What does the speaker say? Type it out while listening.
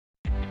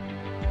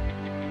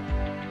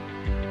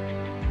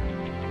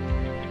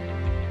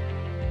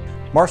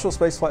Marshall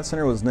Space Flight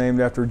Center was named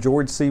after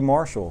George C.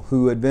 Marshall,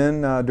 who had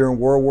been during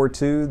World War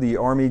II the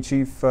Army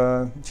Chief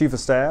of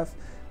Staff,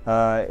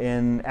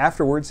 and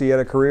afterwards he had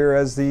a career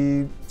as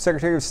the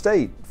Secretary of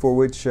State, for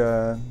which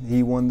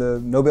he won the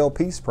Nobel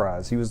Peace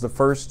Prize. He was the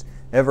first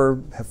ever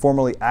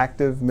formerly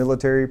active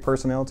military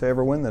personnel to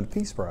ever win the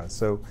Peace Prize.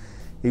 So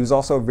he was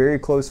also a very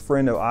close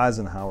friend of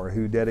Eisenhower,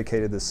 who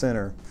dedicated the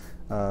center.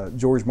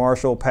 George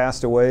Marshall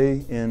passed away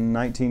in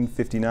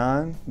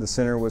 1959. The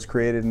center was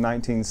created in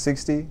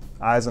 1960.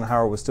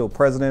 Eisenhower was still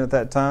president at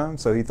that time,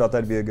 so he thought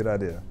that'd be a good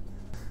idea.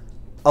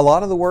 A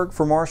lot of the work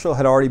for Marshall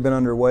had already been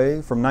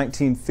underway. From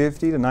 1950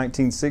 to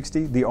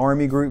 1960, the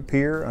Army group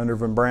here under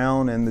Von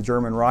Braun and the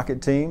German rocket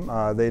team,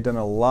 they'd done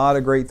a lot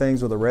of great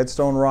things with the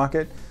Redstone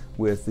rocket,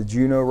 with the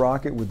Juno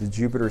rocket, with the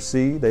Jupiter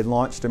C. They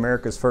launched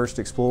America's first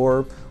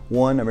Explorer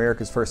 1,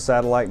 America's first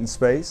satellite in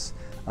space.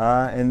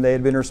 And they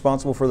had been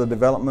responsible for the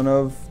development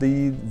of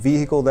the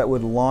vehicle that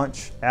would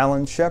launch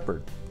Alan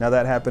Shepard. Now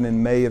that happened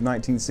in May of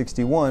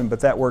 1961, but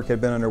that work had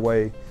been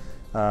underway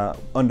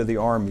under the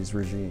Army's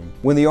regime.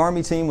 When the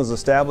Army team was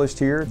established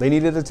here, they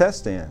needed a test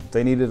stand.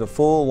 They needed a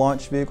full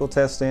launch vehicle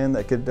test stand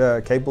that could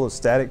capable of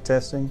static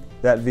testing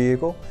that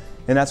vehicle,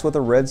 and that's what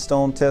the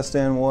Redstone test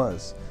stand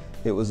was.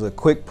 It was a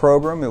quick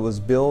program. It was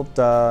built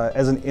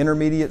as an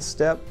intermediate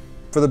step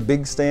for the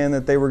big stand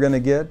that they were going to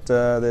get,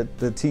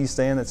 the T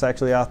stand that's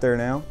actually out there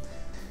now.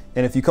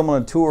 And if you come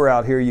on a tour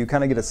out here, you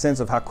kind of get a sense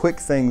of how quick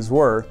things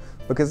were,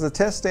 because the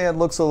test stand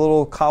looks a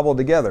little cobbled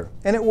together,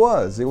 and it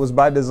was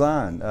by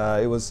design.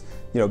 It was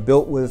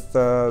built with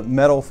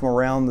metal from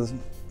around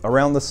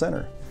the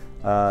center.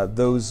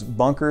 Those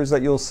bunkers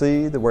that you'll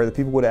see, where the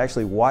people would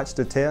actually watch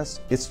the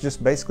test, it's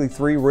just basically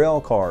 3 rail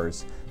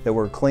cars that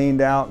were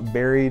cleaned out,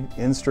 buried,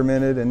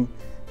 instrumented,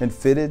 and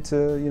fitted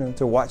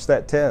to watch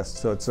that test.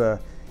 So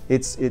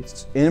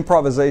it's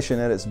improvisation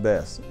at its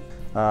best.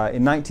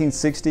 In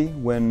 1960,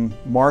 when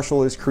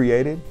Marshall is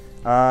created,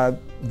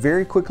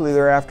 very quickly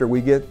thereafter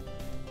we get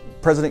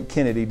President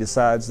Kennedy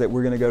decides that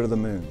we're going to go to the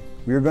moon.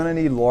 We're going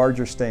to need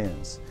larger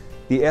stands.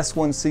 The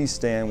S-1C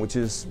stand, which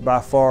is by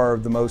far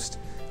the most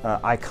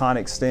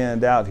iconic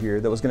stand out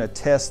here, that was going to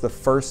test the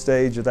first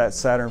stage of that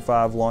Saturn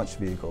V launch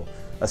vehicle,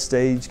 a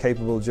stage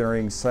capable of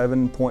generating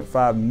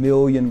 7.5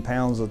 million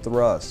pounds of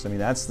thrust. I mean,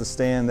 that's the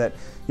stand that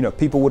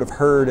people would have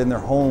heard in their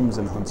homes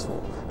in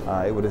Huntsville.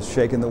 It would have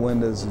shaken the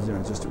windows,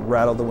 just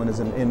rattled the windows,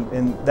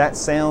 and that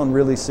sound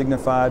really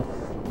signified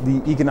the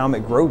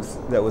economic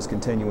growth that was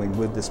continuing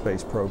with the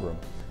space program.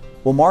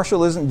 Well,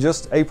 Marshall isn't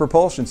just a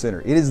propulsion center.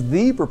 It is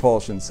the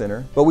propulsion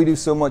center, but we do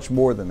so much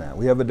more than that.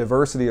 We have a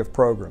diversity of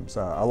programs.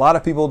 A lot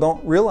of people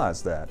don't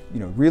realize that.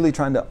 Really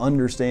trying to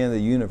understand the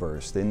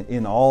universe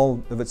in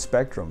all of its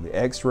spectrum, the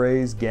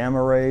X-rays,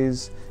 gamma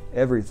rays,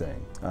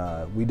 everything.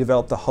 We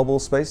developed the Hubble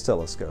Space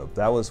Telescope.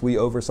 We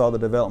oversaw the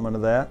development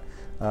of that.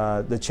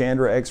 The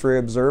Chandra X-ray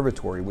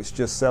Observatory, which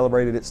just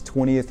celebrated its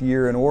 20th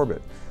year in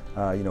orbit.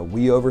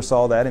 We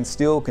oversaw that and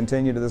still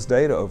continue to this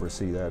day to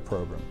oversee that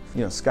program.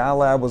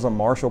 Skylab was a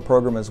Marshall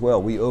program as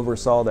well. We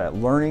oversaw that,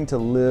 learning to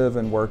live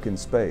and work in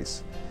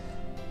space.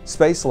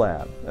 Space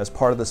Lab, as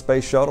part of the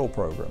Space Shuttle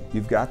program.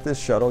 You've got this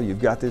shuttle,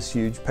 you've got this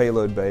huge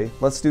payload bay,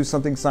 let's do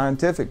something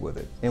scientific with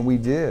it. And we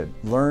did.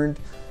 Learned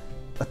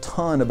a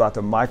ton about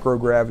the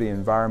microgravity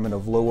environment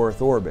of low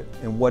Earth orbit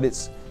and what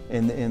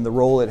and the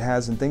role it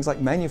has in things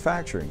like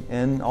manufacturing,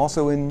 and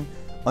also in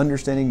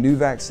understanding new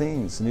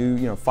vaccines,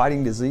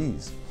 fighting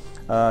disease.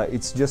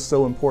 It's just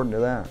so important to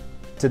that.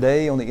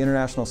 Today on the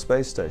International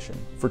Space Station,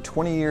 for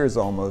 20 years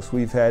almost,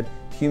 we've had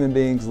human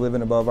beings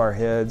living above our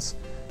heads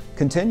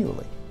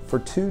continually for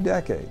 2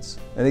 decades.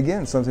 And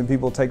again, something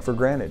people take for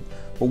granted.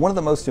 But one of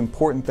the most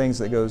important things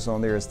that goes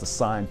on there is the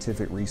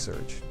scientific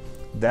research.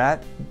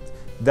 That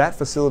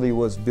facility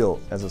was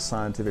built as a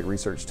scientific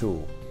research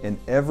tool. And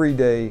every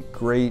day,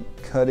 great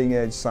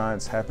cutting-edge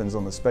science happens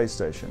on the space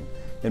station.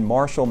 And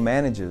Marshall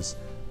manages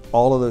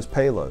all of those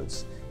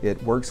payloads.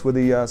 It works with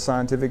the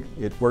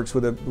it works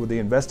with the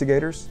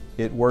investigators,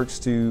 it works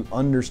to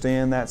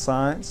understand that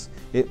science,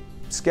 it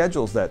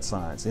schedules that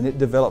science, and it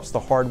develops the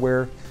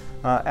hardware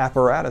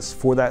apparatus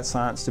for that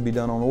science to be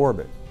done on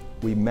orbit.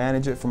 We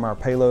manage it from our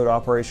Payload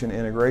Operation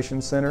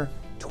Integration Center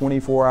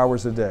 24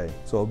 hours a day.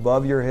 So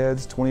above your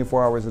heads,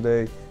 24 hours a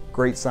day,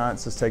 great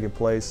science is taking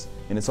place,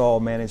 and it's all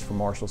managed from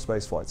Marshall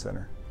Space Flight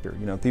Center.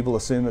 People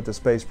assume that the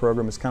space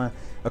program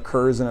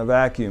occurs in a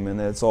vacuum and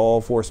that it's all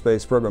for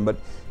space program. But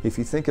if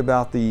you think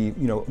about the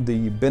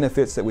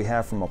benefits that we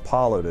have from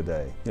Apollo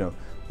today,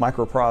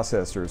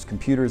 microprocessors,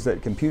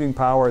 computing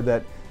power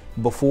that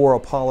before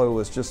Apollo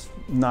was just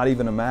not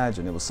even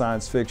imagined. It was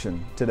science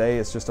fiction. Today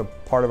it's just a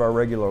part of our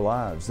regular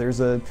lives. There's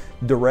a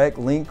direct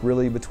link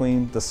really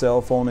between the cell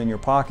phone in your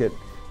pocket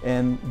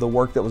and the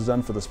work that was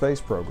done for the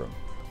space program.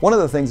 One of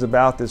the things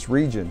about this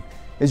region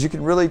is you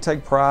can really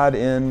take pride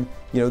in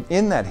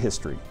that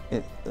history.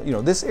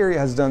 This area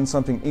has done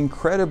something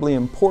incredibly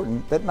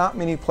important that not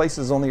many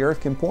places on the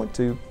earth can point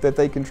to that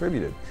they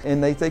contributed,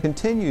 and they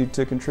continue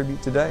to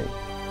contribute today.